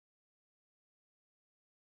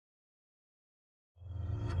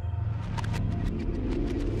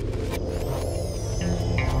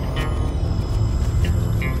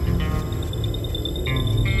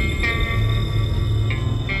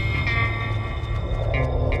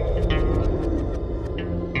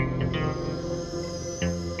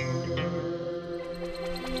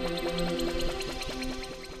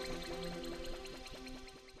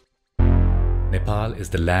Nepal is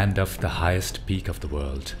the land of the highest peak of the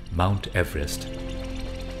world, Mount Everest,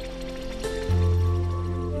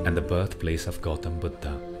 and the birthplace of Gautam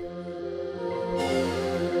Buddha.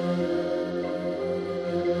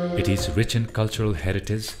 It is rich in cultural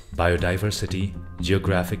heritage, biodiversity,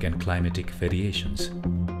 geographic and climatic variations.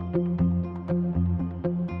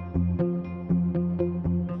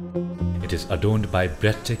 It is adorned by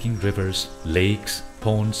breathtaking rivers, lakes,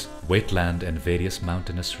 ponds, wetland and various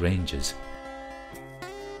mountainous ranges.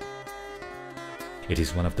 It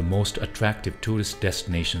is one of the most attractive tourist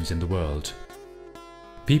destinations in the world.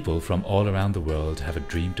 People from all around the world have a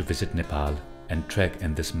dream to visit Nepal and trek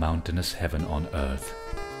in this mountainous heaven on earth.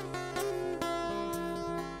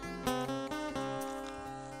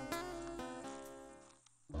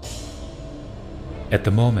 At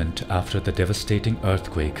the moment, after the devastating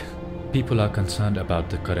earthquake, people are concerned about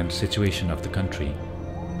the current situation of the country.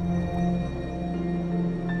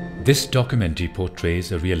 This documentary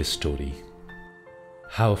portrays a real story.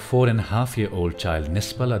 How a 4.5-year-old child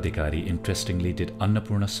Nispal Adhikari interestingly did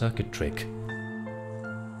Annapurna circuit trek,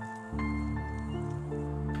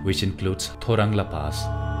 which includes Thorang-la pass,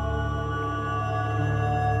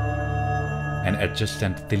 an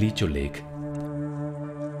adjacent Tilicho Lake,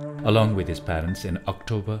 along with his parents in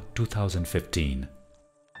October 2015.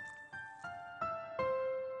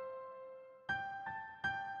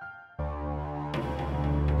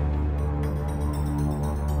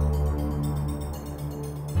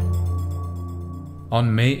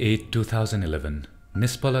 On May 8, 2011,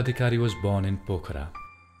 Nispal Adhikari was born in Pokhara,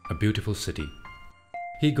 a beautiful city.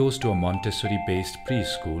 He goes to a Montessori-based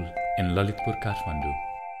preschool in Lalitpur, Kathmandu.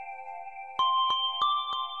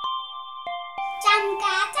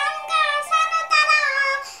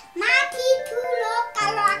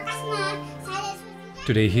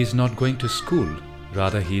 Today he is not going to school,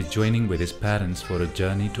 rather he is joining with his parents for a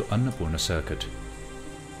journey to Annapurna circuit.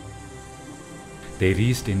 They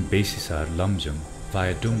reached in Besisar, Lumjung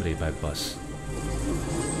via Dumre by bus.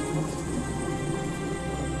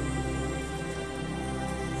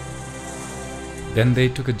 Then they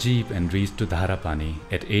took a jeep and reached to Dharapani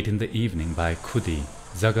at 8 in the evening by Khudi,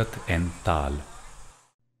 Jagat and Tal.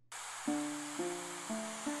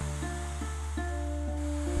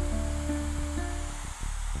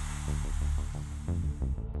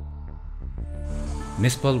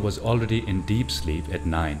 Nispal was already in deep sleep at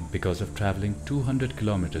 9 because of traveling 200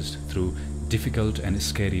 kilometers through difficult and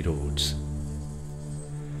scary roads.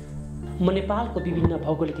 म नेपालको विभिन्न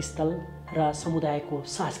भौगोलिक स्थल र समुदायको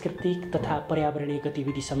सांस्कृतिक तथा पर्यावरणीय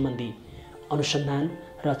गतिविधि सम्बन्धी अनुसन्धान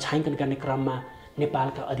र छायाङ्कन गर्ने क्रममा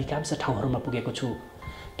नेपालका अधिकांश ठाउँहरूमा पुगेको छु।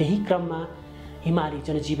 त्यही क्रममा हिमाली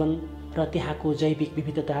जनजीवन र त्यहाँको जैविक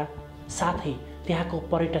विविधता साथै त्यहाँको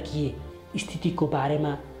पर्यटकीय स्थितिको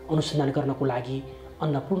बारेमा अनुसन्धान गर्नको लागि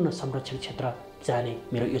अन्नपूर्ण संरक्षण क्षेत्र जाने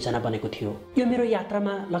मेरो योजना बनेको थियो। यो मेरो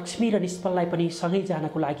यात्रामा लक्ष्मी र निस्पललाई पनि सँगै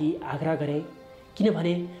जानको लागि आग्रह गरे,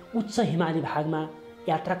 किनभने उच्च हिमाली भागमा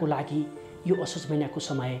यात्राको लागि यो असोज महिनाको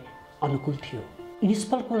समय अनुकूल थियो।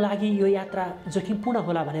 निस्पलको लागि यो यात्रा जोखिमपूर्ण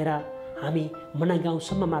होला भनेर हामी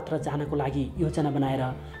मनागाउँसम्म मात्र जानको लागि योजना बनाएर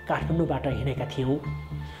काठमाडौँबाट हिँडेका थियौँ।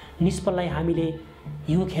 निस्पललाई हामीले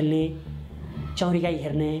हिउँ खेल्ने, चौरीगाई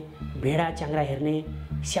हेर्ने, भेडा च्याङ्ग्रा हेर्ने,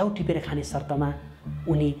 स्याउ टिपेर खाने शर्तमा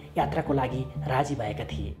उनी यात्राको लागि राजी भएका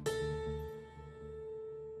थिए।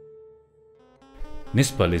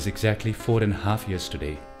 Nispal is exactly 4.5 years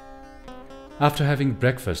today. After having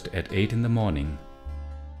breakfast at 8 in the morning,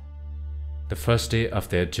 the first day of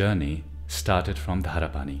their journey started from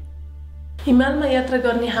Dharapani. हिमालमा यात्रा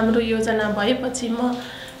गर्ने हाम्रो योजना भएपछि म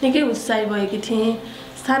निकै उत्साही भएकी थिएँ।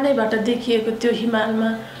 सानैबाट देखिएको त्यो हिमालमा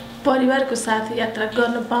परिवारको साथ यात्रा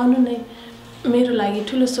गर्न पाउनु नै मेरो लागि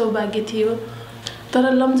ठूलो सौभाग्य थियो। तर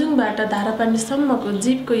लमजुङबाट धारापानीसम्मको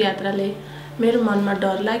जीपको यात्राले मेरो मनमा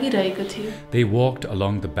डर लागिरहेको थियो। They walked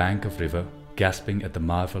along the bank of river, gasping at the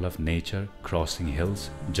marvel of nature, crossing hills,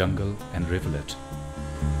 jungle and rivulet.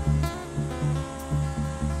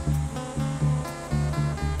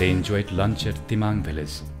 They enjoyed lunch at Timang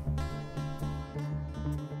village.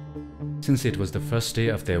 Since it was the first day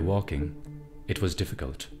of their walking, it was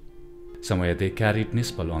difficult. Somewhere they carried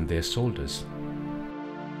Nispal on their shoulders.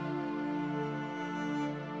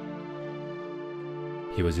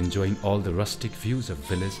 He was enjoying all the rustic views of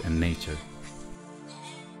village and nature.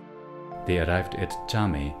 They arrived at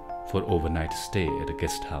Chame for overnight stay at a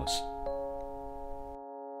guest house.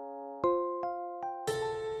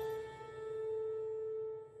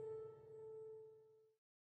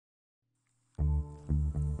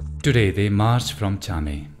 Today they marched from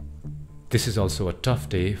Chame. This is also a tough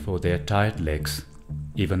day for their tired legs,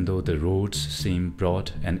 even though the roads seem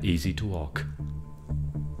broad and easy to walk.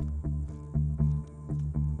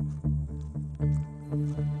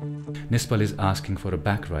 Nispal is asking for a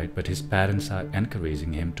back ride, but his parents are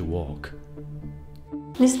encouraging him to walk.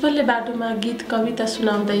 निस्पलले बाटोमा गीत कविता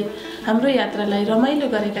सुनाउँदै हाम्रो यात्रालाई रमाइलो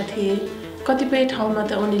गरेका थिए। कतिपय ठाउँमा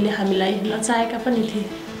त उनीले हामीलाई नचाहेका पनि थिए।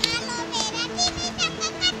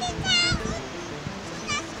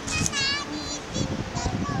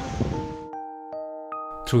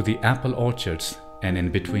 Through the apple orchards and in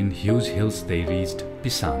between huge hills they reached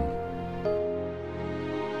Pisang.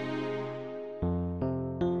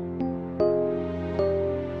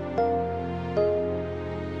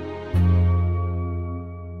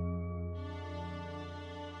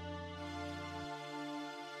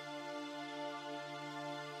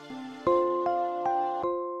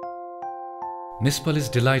 Nispal is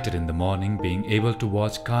delighted in the morning being able to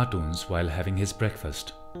watch cartoons while having his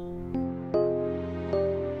breakfast.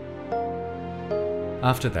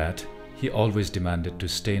 After that, he always demanded to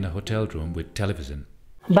stay in a hotel room with television.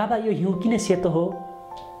 बाबा यो हिउँ किन सेतो हो?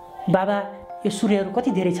 बाबा यो सूर्यहरू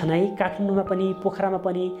कति धेरै छन् है, काठमाडौँमा पनि पोखरामा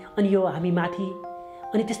पनि अनि यो हामी माथि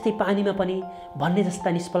अनि त्यस्तै पानीमा पनि भन्ने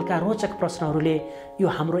जस्ता निस्पलका रोचक प्रश्नहरूले यो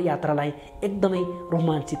हाम्रो यात्रालाई एकदमै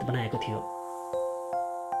रोमाञ्चित बनाएको थियो।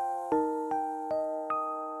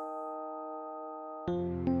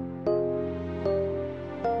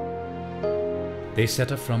 They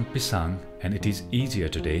set off from Pisang and it is easier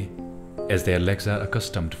today as their legs are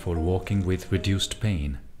accustomed for walking with reduced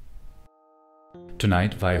pain.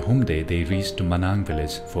 Tonight via Humde they reached to Manang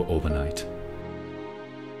village for overnight.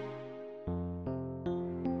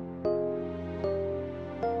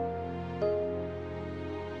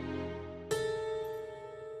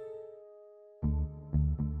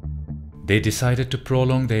 They decided to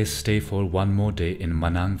prolong their stay for one more day in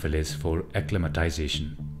Manang village for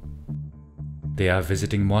acclimatization. They are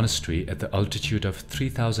visiting monastery at the altitude of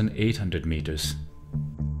 3,800 meters.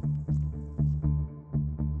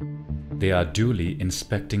 They are duly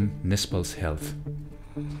inspecting Nispal's health.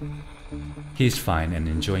 He is fine and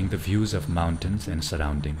enjoying the views of mountains and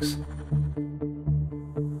surroundings.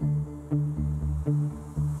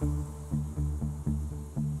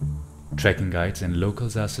 Trekking guides and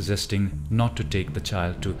locals are suggesting not to take the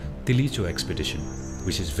child to Tilicho expedition,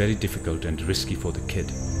 which is very difficult and risky for the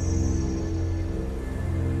kid.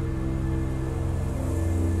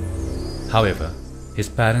 However, his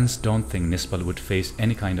parents don't think Nispal would face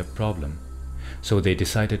any kind of problem, so they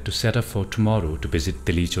decided to set up for tomorrow to visit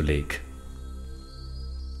Tilicho Lake.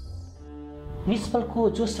 निस्पलको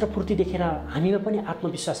जोश र फुर्ती देखेर हामीमा पनि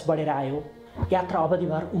आत्मविश्वास बढेर आयो। यात्रा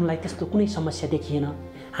अवधिभर उनलाई त्यस्तो कुनै समस्या देखिएन।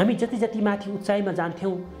 हामी जति जति माथि उचाइमा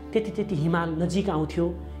जान्थ्यौं त्यति त्यति हिमाल नजिक आउँथ्यो।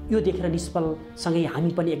 यो देखेर निस्पलसँगै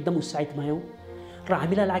हामी पनि एकदम उत्साहित भयौं र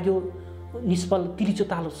हामीलाई लाग्यो निस्पल तिलिचो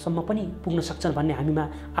तालसम्म पनि पुग्न सक्छन् भन्ने हामीमा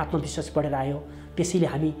आत्मविश्वास बढेर आयो। त्यसैले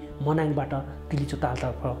हामी मनाङबाट Tilicho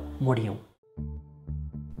तालतर्फ मोडियौं।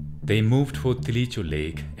 They moved for Tilicho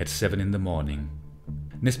Lake at 7 in the morning.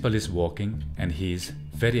 Nispal is walking and he is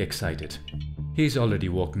very excited. He is already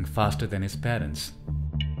walking faster than his parents.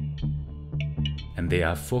 And they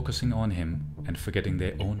are focusing on him and forgetting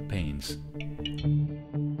their own pains.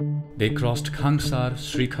 They crossed Khangsar,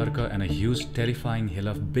 Srikharka and a huge terrifying hill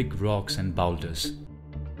of big rocks and boulders.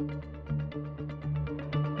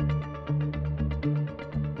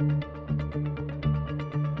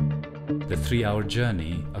 The 3-hour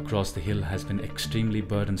journey across the hill has been extremely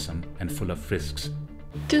burdensome and full of risks.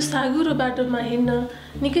 त्यो सागुरो बाटोमा हिँड्न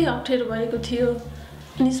निकै अप्ठ्यारो भएको थियो।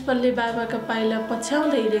 निस्पलले बाबाका पाइला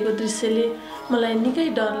पछ्याउँदै हिँडेको दृश्यले मलाई निकै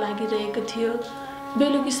डर लागिरहेको थियो।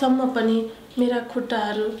 बेलुकीसम्म पनि मेरा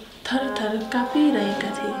खुट्टाहरू थरथर काँपिरहेका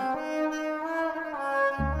थिए।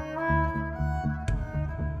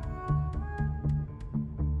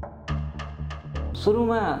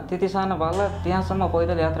 सुरुमा त्यति सानो बालक त्यहाँसम्म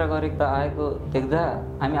पैदल यात्रा गरेको त आएको देख्दा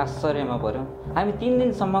हामी आश्चर्यमा पर्यौं। हामी 3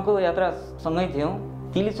 दिनसम्मको यात्रा सँगै थियौं।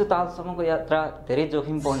 तिलिचो तालसम्मको यात्रा धेरै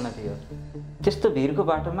जोखिमपूर्ण थियो। त्यस्तो भिरको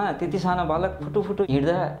बाटोमा त्यति सानो बालक फुटुफुटु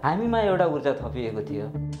हिँड्दा हामीमा एउटा ऊर्जा थपिएको थियो।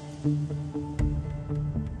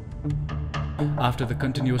 After the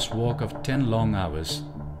continuous walk of 10 long hours,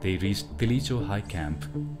 they reached Tilicho High Camp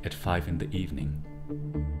at 5 in the evening.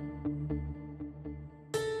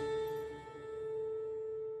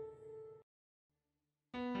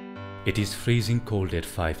 It is freezing cold at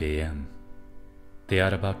 5 a.m. They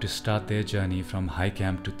are about to start their journey from High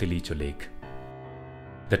Camp to Tilicho Lake.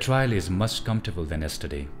 The trail is much comfortable than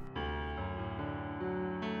yesterday.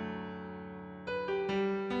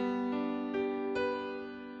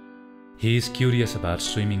 He is curious about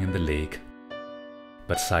swimming in the lake,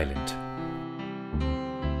 but silent.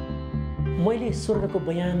 मैले स्वर्गको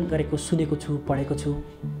बयान गरेको सुनेको छु, पढेको छु,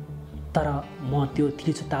 तर म त्यो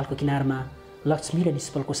तिलिचो तालको किनारमा लक्ष्मी र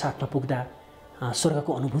निस्पलको साथमा पुग्दा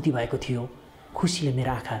स्वर्गको अनुभूति भएको थियो। खुसीले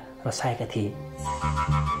मेरा आँखा रसाएका थिए।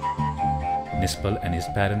 Nispal and his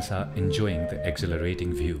parents are enjoying the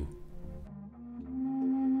exhilarating view.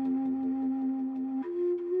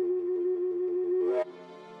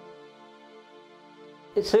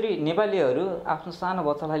 यसरी नेपालीहरू आफ्नो सानो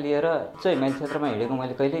बच्चालाई लिएर चाहिँ हिमाली क्षेत्रमा हिँडेको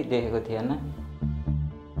मैले कहिल्यै देखेको थिएन।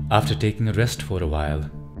 After taking a rest for a while,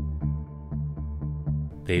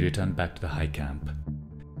 they return back to the high camp.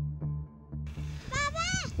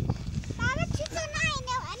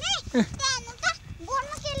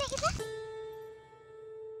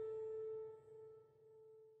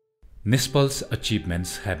 Nispal's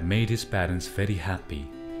achievements have made his parents very happy.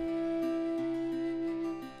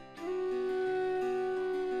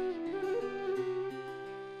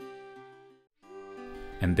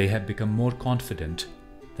 And they have become more confident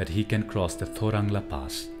that he can cross the Thorang-la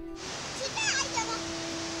pass.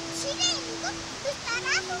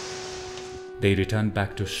 They return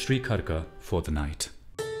back to Srikarka for the night.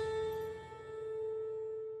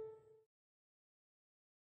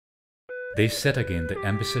 They set again the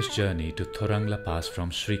ambitious journey to Thorang-la pass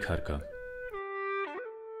from Srikarka.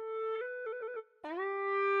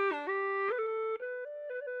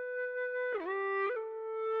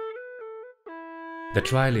 The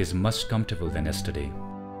trail is much comfortable than yesterday.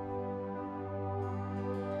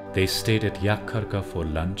 They stayed at Yakkarka for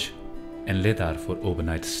lunch and Ledar for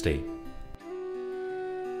overnight stay.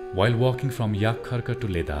 While walking from Yakkarka to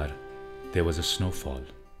Ledar, there was a snowfall.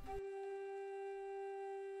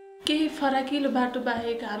 केही फराकिलो बाटो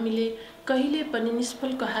बाहेक हामीले कहिले पनि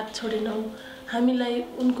निस्पलको हात छोडेनौं। हामीलाई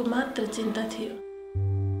उनको मात्र चिन्ता थियो।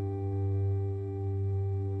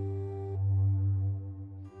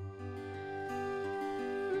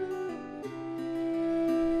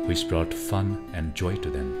 Which brought fun and joy to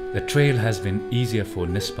them. The trail has been easier for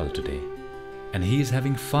Nispal today, and he is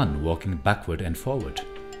having fun walking backward and forward.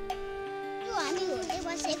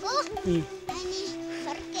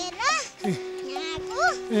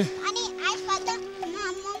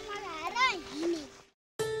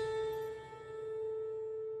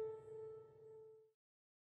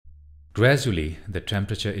 Gradually, the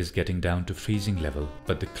temperature is getting down to freezing level,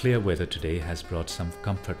 but the clear weather today has brought some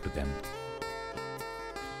comfort to them.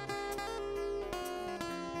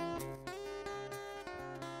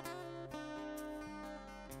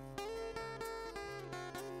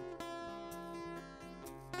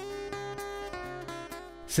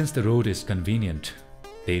 Since the road is convenient,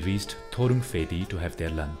 they reached Thorung-la to have their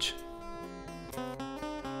lunch.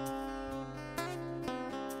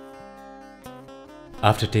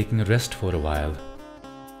 After taking a rest for a while,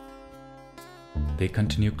 they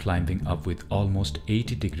continue climbing up with almost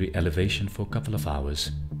 80-degree elevation for a couple of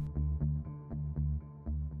hours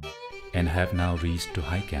and have now reached to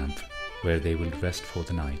high camp where they will rest for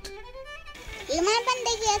the night.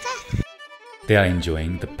 They are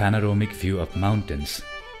enjoying the panoramic view of mountains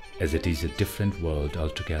as it is a different world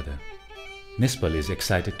altogether. Nispal is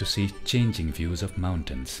excited to see changing views of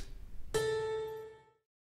mountains.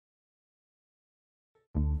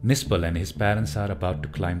 Nispal and his parents are about to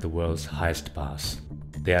climb the world's highest pass.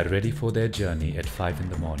 They are ready for their journey at 5 in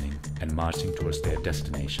the morning and marching towards their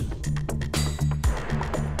destination.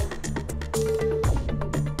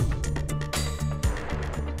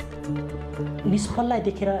 निस्पललाई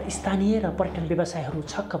देखेर स्थानीय र पर्यटन व्यवसायीहरू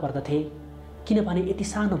छक्क पर्दथे, किनभने यति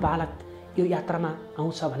सानो बालक यो यात्रामा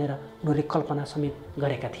आउँछ भनेर उनीहरूले कल्पना समेत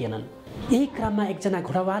गरेका थिएनन्। यही क्रममा एकजना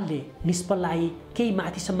घोडावालले निस्पललाई केही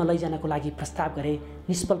माथिसम्म लैजानको लागि प्रस्ताव गरे।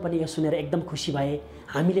 निस्पल पनि यो सुनेर एकदम खुसी भए।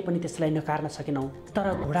 हामीले पनि त्यसलाई नकार्न सकेनौं। तर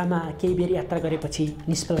घोडामा केही बेर यात्रा गरेपछि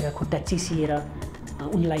निस्पलका खुट्टा चिसिएर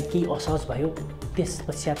उनलाई केही असहज भयो।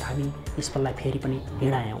 त्यसपश्चात हामी निस्पललाई फेरि पनि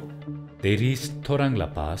हिँडायौं। They reached Thorang-la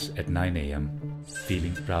pass at 9 a.m.,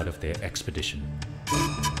 feeling proud of their expedition.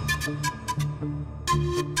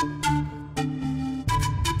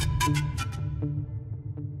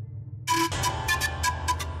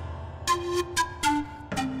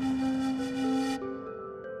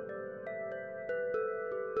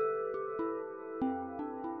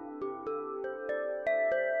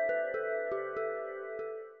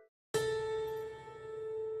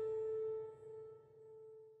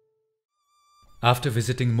 After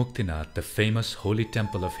visiting Muktinath, the famous holy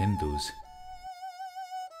temple of Hindus,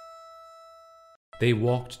 they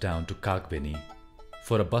walked down to Kagbeni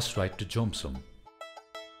for a bus ride to Jomsom.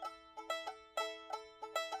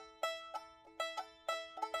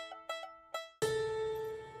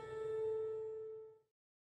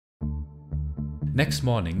 Next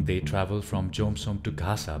morning, they travel from Jomsom to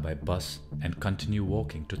Ghasa by bus and continue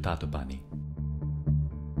walking to Tatobani.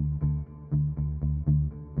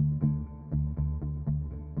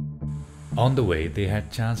 On the way, they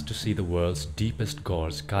had chance to see the world's deepest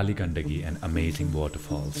gorge, Kali Gandaki, and amazing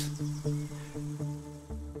waterfalls.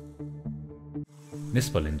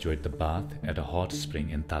 Nispal enjoyed the bath at a hot spring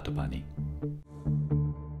in Tatopani.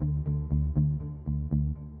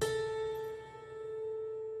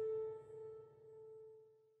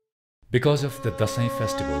 Because of the Dasai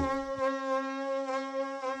festival,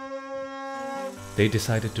 they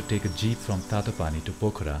decided to take a jeep from Tatopani to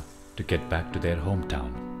Pokhara to get back to their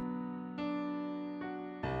hometown.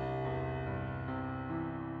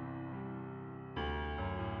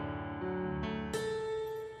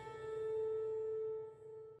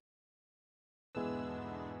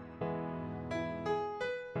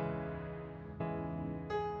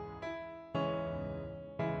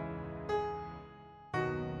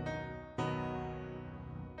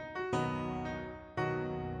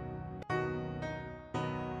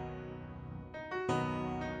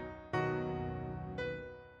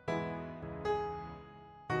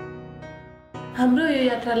 हाम्रो यो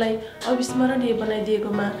यात्रालाई अविस्मरणीय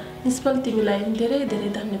बनाइदिएकोमा निष्पल तिमीलाई धेरै धेरै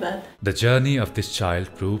धन्यवाद. The journey of this child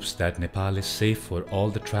proves that Nepal is safe for all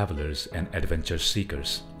the travelers and adventure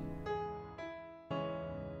seekers.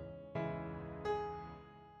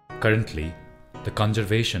 Currently, the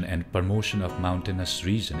conservation and promotion of mountainous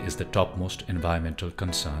region is the topmost environmental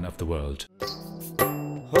concern of the world.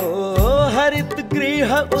 हरित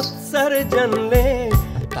गृह उत्सर्जनले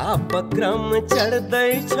तापक्रम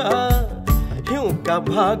चढ्दैछ हिउँका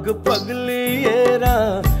भाग पग्लिएर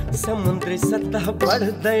समुद्री सतह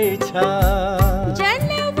बढ्दैछ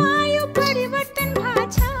जलवायु परिवर्तन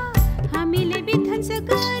भाछ हामीले विध्वंस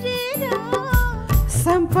गरेर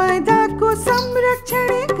सम्पदाको संरक्षण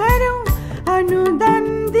गरौँ अनुदान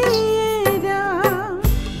दिएर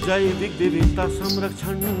जैविक विविधता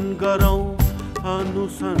संरक्षण गरौँ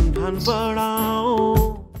अनुसन्धान बढाऊ.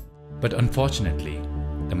 But unfortunately,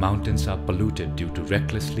 the mountains are polluted due to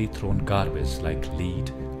recklessly thrown garbage like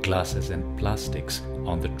lead, glasses and plastics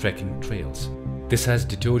on the trekking trails. This has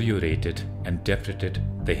deteriorated and depleted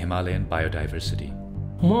the Himalayan biodiversity.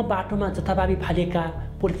 म बाटोमा जथाभावी फालिएका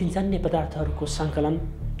पोलिथिनजन्य पदार्थहरूको सङ्कलन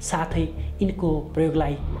साथै यिनको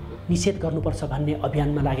प्रयोगलाई निषेध गर्नुपर्छ भन्ने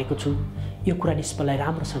अभियानमा लागेको छु. यो कुरा निष्पललाई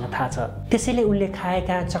राम्रोसँग थाहा छ. त्यसैले उनले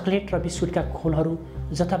खाएका चकलेट र बिस्कुटका खोलहरू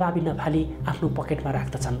जथाभावी नफाली आफ्नो पकेटमा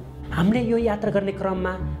राख्दछन्. हामीले यो यात्रा गर्ने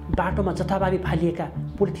क्रममा बाटोमा जथाभावी फालिएका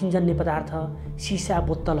पोलिथिनजन्य पदार्थ, सिसा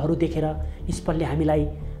बोतलहरू देखेर निष्पलले हामीलाई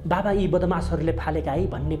बाबा यी बदमाशहरूले फालेका है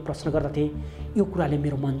भन्ने प्रश्न गर्दथे. यो कुराले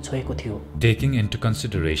मेरो मन छोएको थियो. Taking into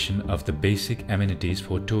consideration of the basic amenities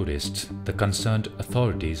for tourists, the concerned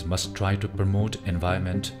authorities must try to promote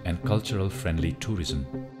environment and cultural friendly tourism.